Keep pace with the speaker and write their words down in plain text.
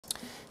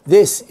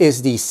This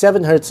is the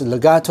 7Hz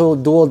Legato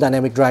dual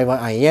dynamic driver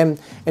IEM,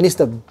 and it's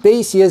the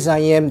bassiest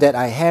IEM that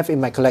I have in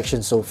my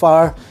collection so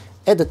far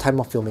at the time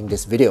of filming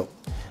this video.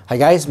 Hi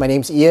guys, my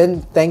name's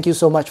Ian. Thank you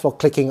so much for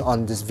clicking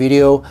on this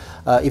video.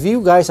 If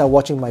you guys are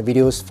watching my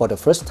videos for the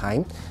first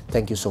time,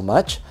 thank you so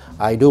much.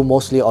 I do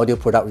mostly audio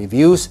product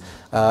reviews,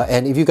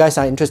 and if you guys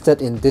are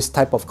interested in this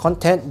type of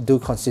content, do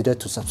consider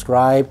to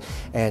subscribe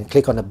and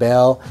click on the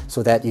bell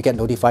so that you get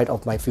notified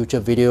of my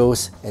future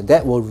videos, and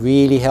that will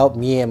really help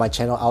me and my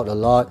channel out a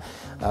lot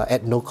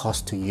at no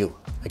cost to you.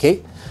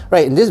 Okay,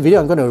 right, in this video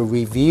I'm going to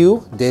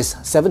review this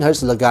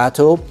 7Hz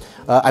Legato.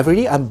 I've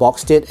already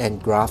unboxed it and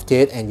graphed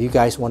it, and if you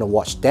guys want to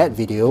watch that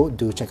video,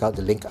 do check out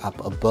the link up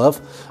above.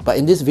 But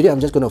in this video I'm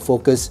just going to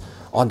focus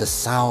on the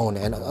sound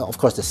and of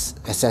course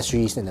the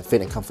accessories and the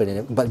fit and comfort in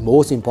it, but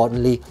most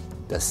importantly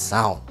the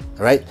sound.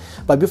 Alright,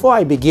 but before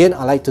I begin,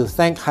 I'd like to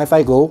thank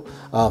Hi-Fi Go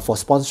for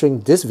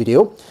sponsoring this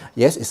video.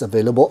 Yes, it's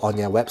available on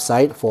their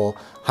website for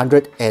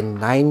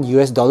 $109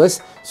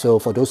 US. So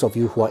for those of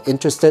you who are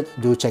interested,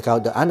 do check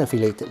out the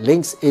unaffiliated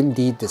links in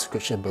the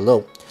description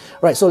below.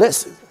 Right, so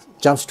let's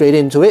jump straight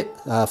into it.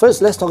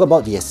 First, let's talk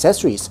about the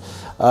accessories.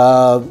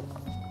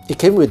 It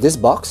came with this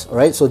box,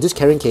 alright, so this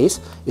carrying case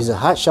is a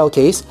hard shell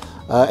case.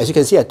 As you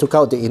can see, I took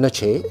out the inner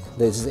tray.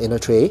 This is the inner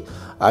tray.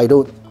 I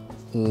don't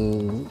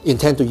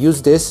intend to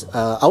use this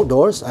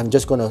outdoors. I'm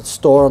just going to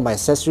store my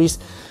accessories.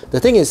 The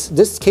thing is,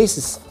 this case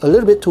is a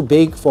little bit too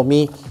big for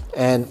me,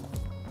 and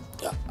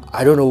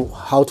I don't know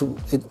how to,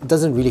 it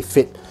doesn't really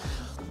fit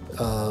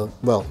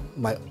well,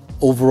 my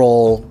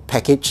overall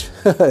package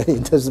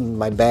in terms of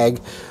my bag.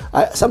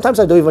 Sometimes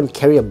I don't even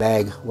carry a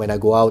bag when I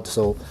go out,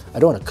 so I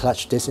don't want to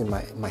clutch this in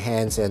my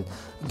hands and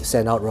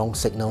send out wrong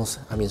signals.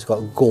 I mean, it's got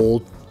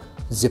gold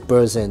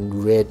zippers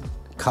and red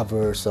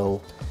cover,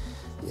 so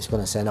it's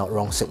going to send out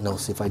wrong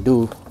signals if I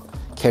do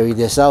carry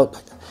this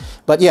out.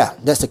 But yeah,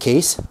 that's the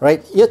case,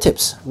 right? Ear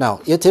tips.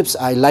 Now, ear tips,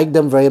 I like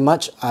them very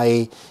much.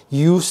 I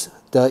use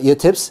the ear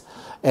tips,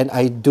 and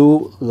I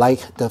do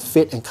like the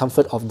fit and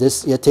comfort of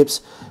this ear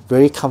tips.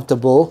 Very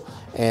comfortable,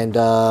 and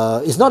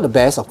it's not the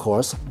best, of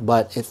course,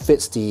 but it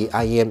fits the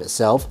IEM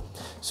itself.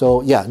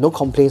 So yeah, no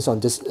complaints on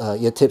this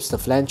ear tips. The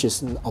flange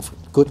is of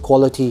good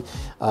quality,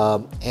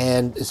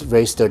 and it's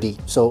very sturdy.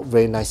 So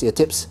very nice ear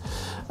tips.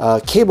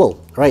 Cable,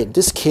 right?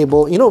 This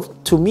cable, you know,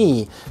 to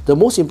me, the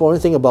most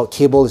important thing about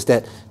cable is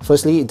that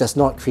firstly, it does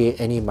not create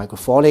any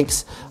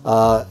microphonics,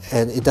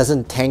 and it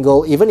doesn't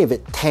tangle. Even if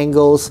it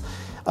tangles,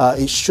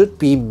 it should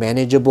be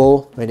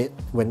manageable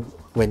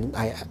when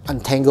I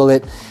untangle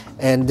it.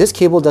 And this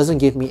cable doesn't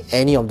give me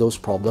any of those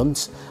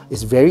problems.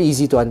 It's very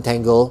easy to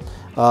untangle.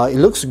 It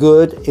looks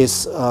good.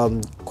 It's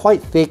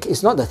quite thick.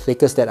 It's not the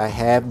thickest that I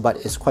have, but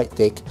it's quite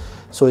thick.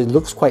 So it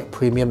looks quite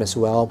premium as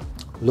well.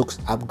 Looks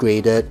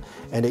upgraded,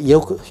 and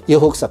the ear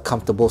hooks are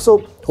comfortable.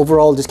 So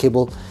overall, this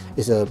cable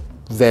is a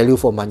value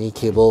for money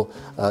cable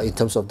in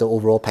terms of the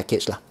overall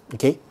package lah.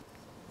 Okay.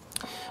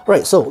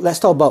 Right, so let's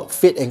talk about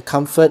fit and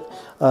comfort.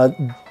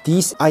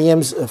 These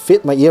IEMs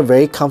fit my ear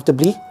very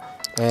comfortably,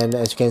 and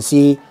as you can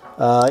see,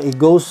 it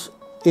goes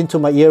into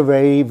my ear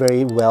very,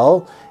 very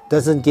well.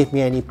 Doesn't give me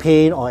any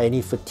pain or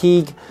any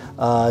fatigue.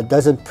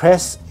 Doesn't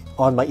press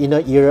on my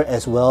inner ear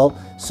as well,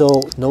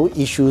 so no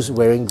issues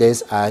wearing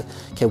this. I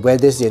can wear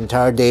this the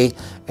entire day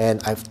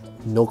and I've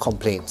no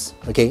complaints.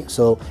 Okay,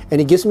 so,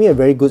 and it gives me a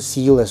very good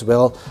seal as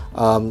well.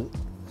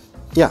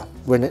 Yeah,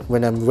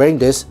 when I'm wearing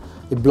this,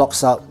 it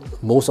blocks out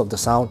most of the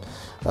sound.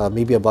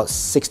 Maybe about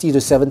 60 to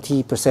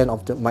 70%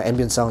 of my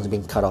ambient sound is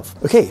being cut off.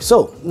 Okay,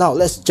 so now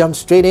let's jump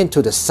straight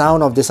into the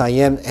sound of this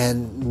IEM.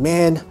 And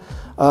man,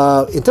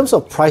 in terms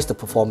of price to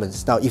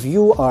performance, now if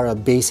you are a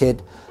bass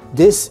head,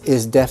 this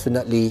is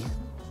definitely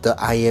the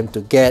IEM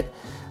to get.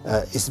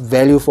 It's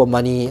value for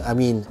money. I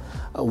mean,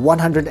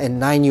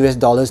 $109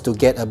 US to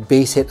get a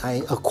bass head,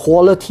 a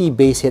quality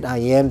bass head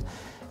IEM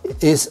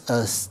is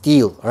a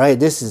steal. All right,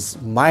 this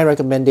is my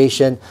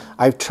recommendation.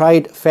 I've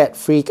tried Fat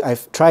Freak,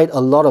 I've tried a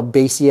lot of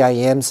bassy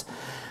IEMs.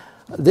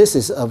 This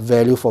is a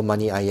value for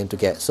money IEM to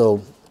get,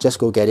 so just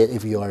go get it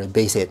if you are a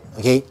bass head.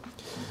 Okay,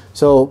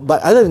 so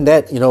but other than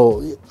that, you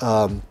know,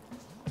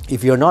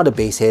 if you're not a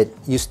bass head,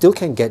 you still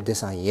can get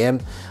this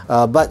IEM,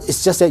 but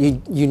it's just that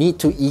you need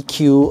to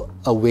EQ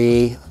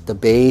away the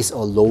bass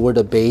or lower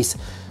the bass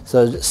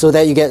so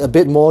that you get a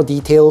bit more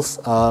details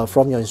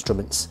from your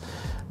instruments.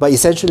 But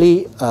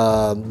essentially,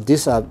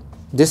 this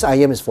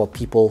IEM is for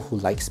people who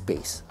like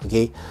bass.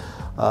 Okay,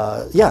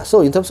 yeah.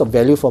 So in terms of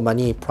value for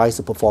money, price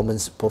to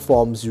performance,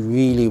 performs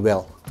really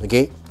well.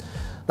 Okay,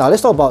 now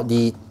let's talk about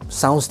the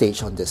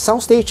soundstage on this.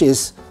 Soundstage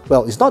is,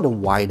 well, it's not the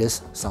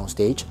widest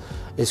soundstage.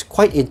 It's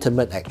quite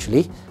intimate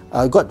actually.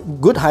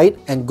 Got good height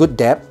and good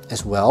depth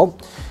as well.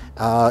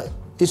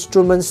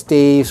 Instruments,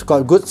 they've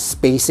got good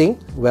spacing,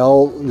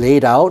 well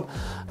laid out.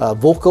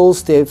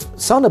 Vocals, they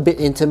sound a bit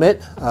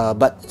intimate,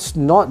 but it's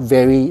not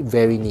very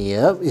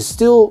near. It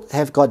still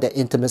have got that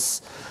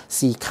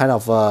intimacy kind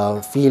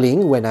of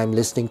feeling when I'm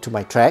listening to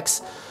my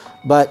tracks,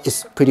 but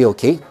it's pretty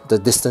okay. The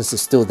distance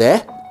is still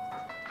there.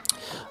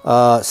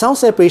 Sound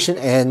separation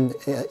and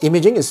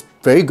imaging is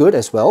very good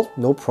as well,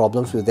 no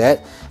problems with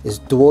that. It's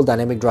dual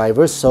dynamic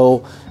drivers,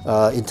 so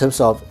in terms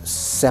of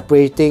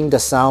separating the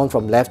sound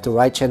from left to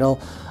right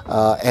channel,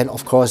 and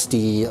of course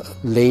the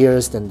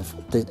layers and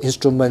the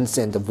instruments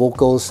and the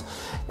vocals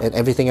and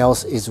everything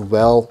else is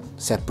well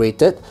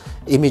separated.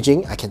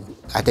 Imaging, I can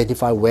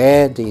identify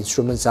where the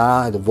instruments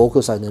are, the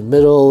vocals are in the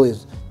middle,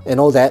 and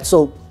all that,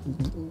 so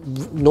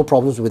no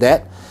problems with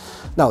that.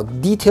 Now,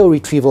 detail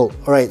retrieval.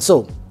 All right,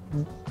 so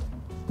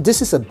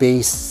this is a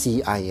bass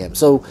CIM,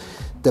 so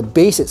the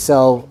bass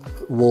itself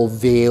will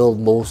veil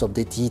most of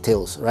the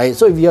details, right?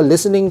 So if you're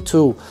listening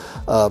to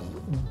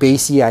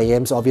bass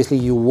CIMs, obviously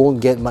you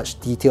won't get much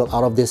detail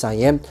out of this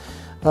IM,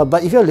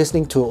 but if you're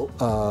listening to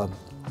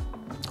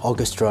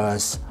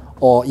orchestras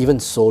or even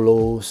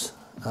solos,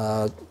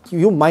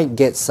 you might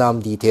get some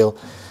detail,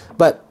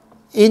 but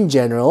in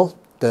general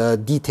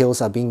the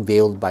details are being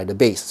veiled by the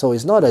bass, so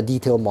it's not a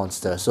detail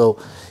monster. So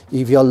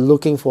if you're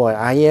looking for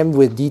an IM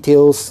with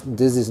details,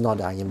 this is not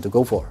the IM to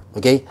go for,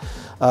 okay?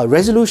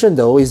 Resolution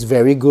though is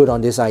very good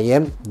on this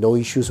IM, no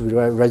issues with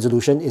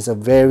resolution. It's a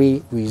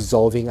very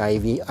resolving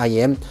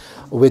IM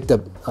with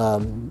the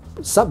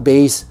sub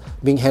bass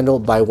being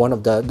handled by one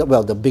of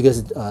the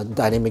biggest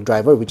dynamic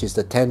driver, which is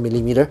the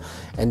 10mm,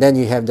 and then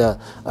you have the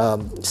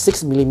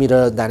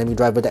 6mm dynamic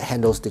driver that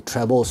handles the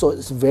treble. So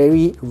it's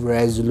very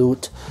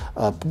resolute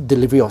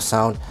delivery of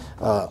sound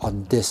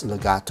on this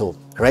Legato,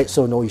 right?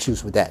 So no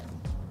issues with that.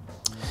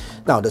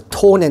 Now, the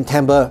tone and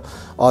timbre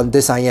on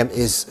this IM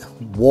is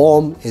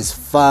warm, is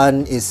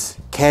fun, is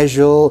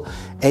casual,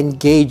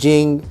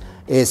 engaging,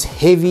 is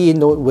heavy in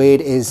note weight,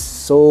 is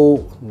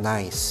so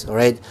nice, all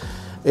right?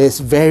 It's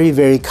very,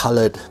 very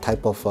colored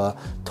type of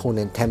tone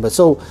and timbre.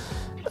 So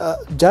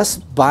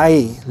just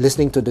by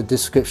listening to the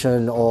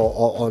description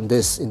or on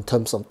this in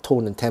terms of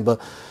tone and timbre,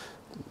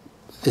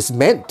 it's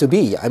meant to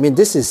be. I mean,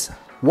 this is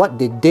what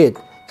they did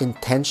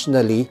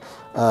intentionally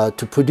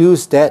to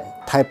produce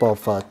that type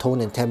of tone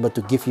and timbre,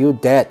 to give you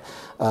that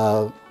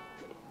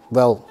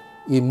well,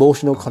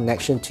 emotional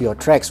connection to your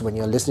tracks when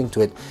you're listening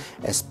to it,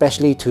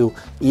 especially to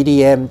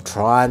EDM,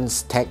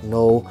 trance,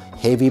 techno,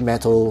 heavy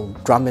metal,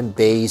 drum and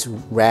bass,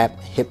 rap,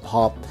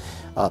 hip-hop,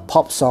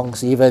 pop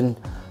songs, even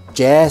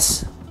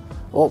jazz.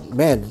 Oh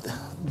man,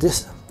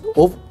 this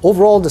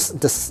overall the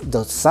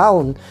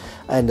sound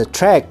and the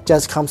track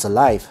just comes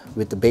alive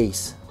with the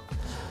bass,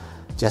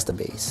 just the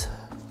bass.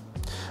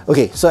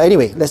 Okay, so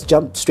anyway, let's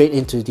jump straight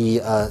into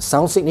the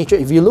sound signature.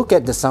 If you look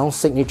at the sound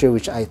signature,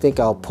 which I think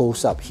I'll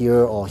post up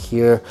here or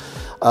here,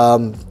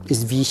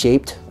 is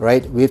V-shaped,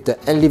 right, with the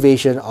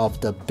elevation of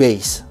the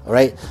bass,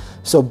 right?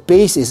 So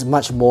bass is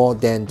much more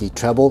than the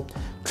treble.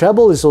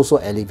 Treble is also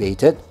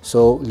elevated,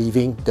 so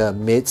leaving the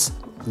mids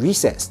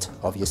recessed,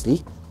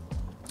 obviously.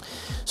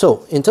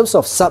 So in terms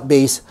of sub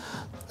bass,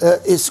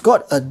 it's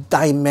got a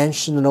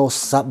dimensional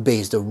sub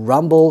bass. The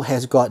rumble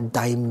has got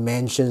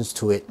dimensions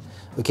to it.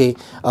 Okay,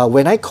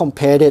 when I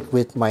compared it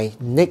with my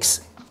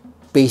next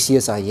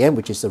bassiest IM,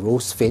 which is the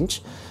Rose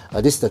Finch,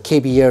 this is the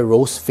KBR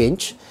Rose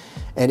Finch,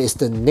 and it's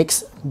the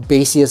next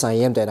bassiest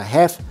IM that I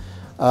have.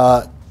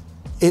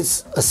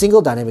 It's a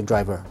single dynamic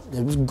driver.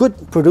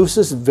 Good,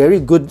 produces very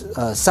good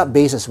sub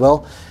bass as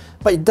well,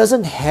 but it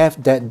doesn't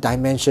have that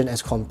dimension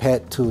as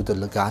compared to the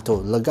Legato.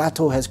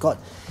 Legato has got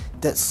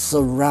that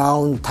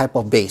surround type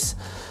of bass.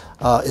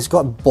 It's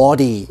got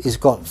body, it's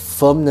got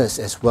firmness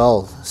as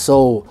well.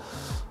 So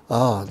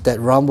that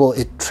rumble,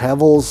 it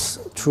travels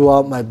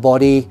throughout my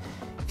body,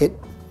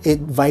 it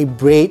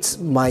vibrates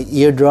my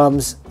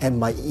eardrums and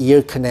my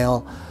ear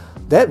canal.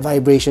 That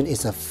vibration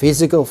is a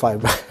physical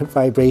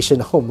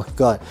vibration. Oh my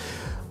god,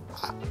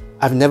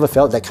 I've never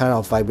felt that kind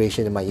of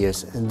vibration in my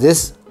ears, and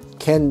this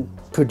can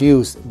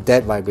produce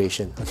that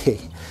vibration.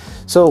 Okay,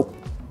 so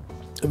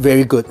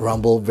very good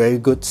rumble, very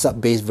good sub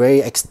bass,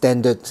 very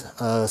extended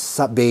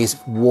sub bass,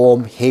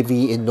 warm,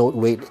 heavy in note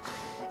weight.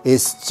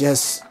 It's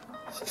just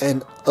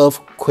an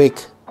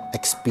earthquake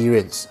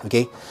experience.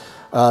 Okay,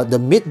 the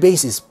mid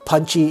bass is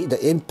punchy, the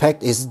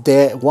impact is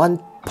there. One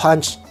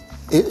punch,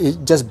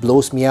 it just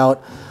blows me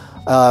out.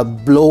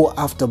 Blow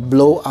after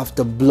blow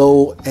after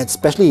blow, and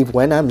especially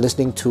when I'm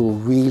listening to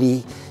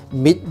really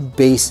mid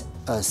bass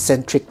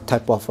centric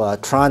type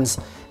of trance,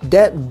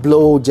 that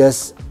blow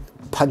just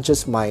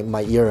punches my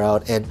ear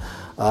out, and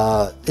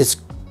it's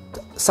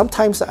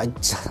sometimes I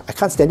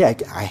can't stand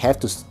it. I have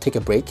to take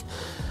a break.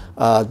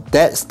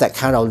 That's that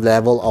kind of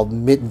level of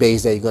mid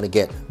bass that you're gonna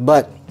get.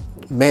 But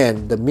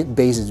man, the mid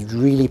bass is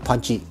really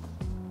punchy,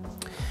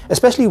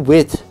 especially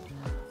with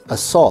a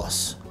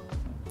source,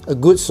 a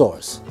good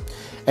source.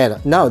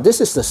 And now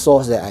this is the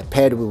source that I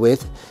paired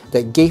with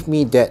that gave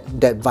me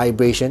that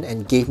vibration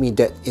and gave me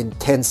that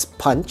intense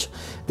punch.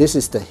 This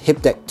is the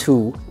Hip Deck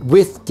 2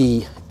 with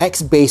the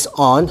X bass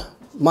on.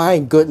 My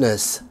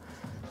goodness,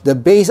 the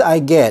bass I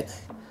get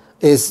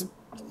is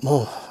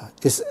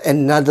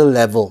another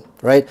level,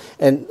 right?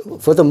 And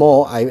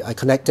furthermore, I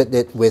connected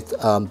it with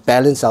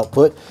balance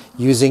output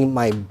using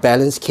my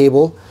balance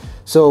cable.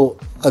 So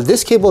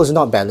this cable is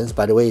not balanced,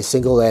 by the way, it's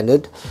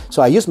single-ended.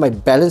 So I use my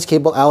balance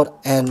cable out,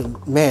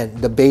 and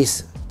man, the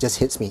bass just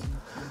hits me.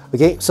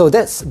 Okay, so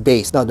that's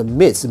bass. Now the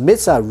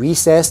mids are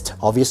recessed,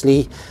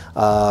 obviously,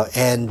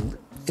 and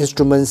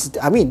instruments,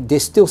 I mean, they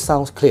still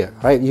sound clear,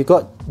 right? You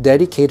got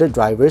dedicated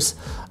drivers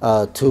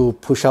to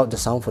push out the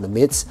sound for the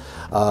mids.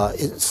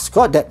 It's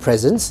got that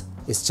presence,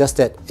 it's just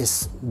that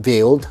it's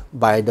veiled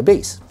by the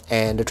bass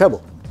and the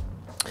treble.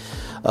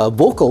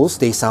 Vocals,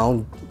 they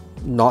sound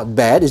not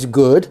bad, it's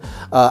good.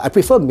 I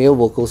prefer male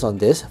vocals on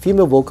this.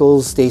 Female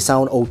vocals, they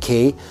sound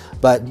okay,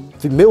 but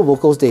male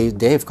vocals,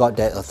 they've got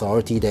that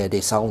authority there.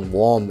 They sound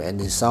warm and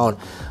they sound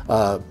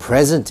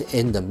present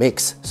in the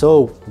mix.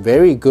 So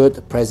very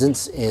good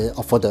presence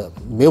for the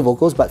male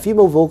vocals, but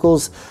female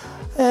vocals,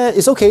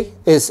 it's okay.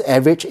 It's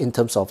average in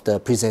terms of the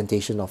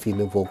presentation of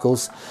female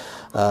vocals,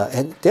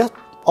 and they're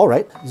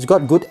alright. It's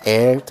got good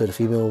air to the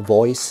female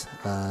voice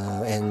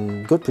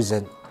and good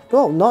present.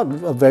 Well, not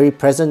a very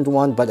present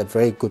one, but a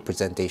very good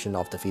presentation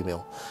of the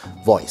female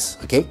voice.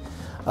 Okay,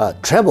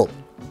 treble.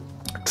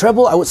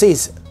 Treble, I would say,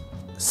 is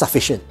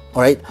sufficient.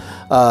 All right,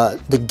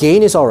 the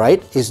gain is all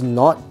right. It's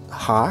not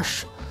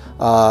harsh,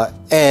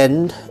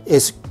 and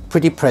it's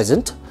pretty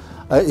present.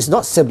 It's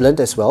not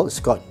sibilant as well. It's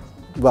got,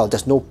 well,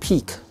 there's no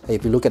peak.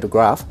 If you look at the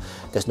graph,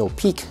 there's no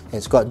peak. And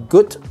it's got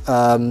good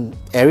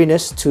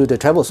airiness to the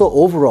treble. So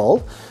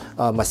overall,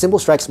 my cymbal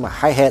strikes, my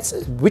hi-hats,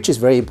 which is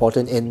very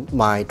important in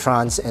my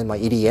trance and my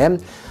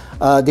EDM,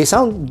 they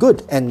sound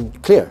good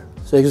and clear.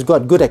 So it's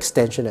got good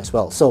extension as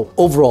well. So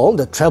overall,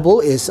 the treble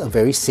is a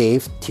very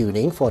safe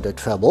tuning for the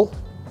treble.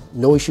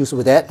 No issues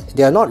with that.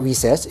 They are not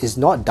recessed. It's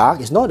not dark.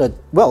 It's not a,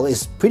 well,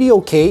 it's pretty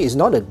okay. It's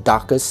not the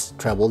darkest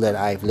treble that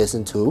I've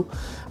listened to,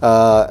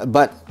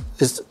 but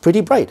it's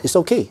pretty bright. It's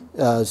okay.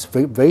 It's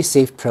very, very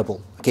safe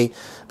treble. Okay,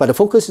 but the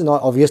focus is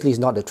not, obviously, is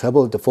not the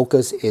treble. The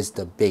focus is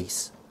the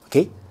bass.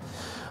 Okay.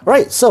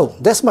 Right, so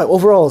that's my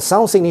overall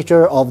sound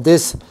signature of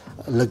this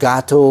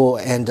Legato,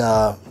 and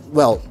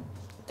well,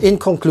 in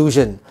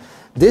conclusion,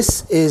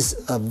 this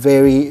is a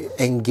very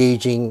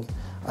engaging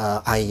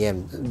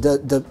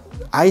IEM.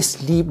 I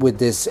sleep with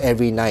this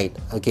every night,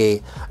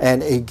 okay,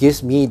 and it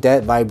gives me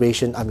that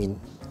vibration, I mean,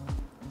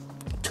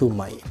 to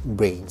my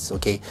brains,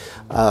 okay,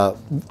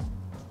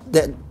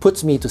 that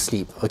puts me to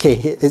sleep, okay.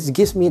 It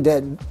gives me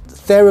that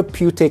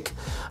therapeutic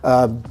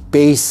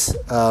bass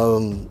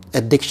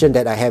addiction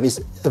that I have.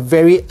 Is a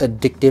very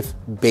addictive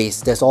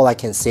bass. That's all I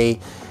can say,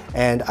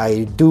 and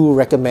I do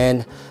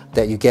recommend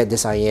that you get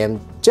this IEM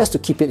just to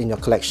keep it in your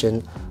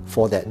collection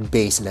for that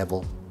bass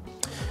level.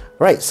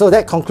 Right, so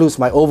that concludes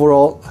my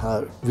overall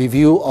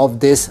review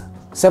of this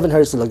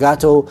 7Hz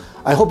Legato.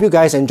 I hope you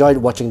guys enjoyed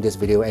watching this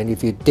video, and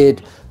if you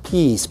did,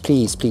 please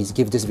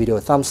give this video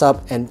a thumbs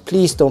up, and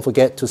please don't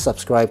forget to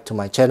subscribe to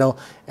my channel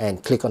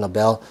and click on the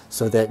bell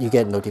so that you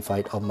get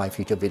notified of my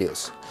future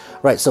videos.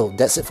 Right, so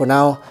that's it for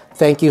now.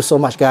 Thank you so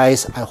much,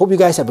 guys. I hope you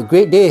guys have a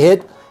great day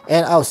ahead,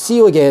 and I'll see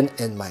you again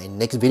in my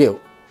next video.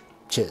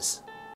 Cheers.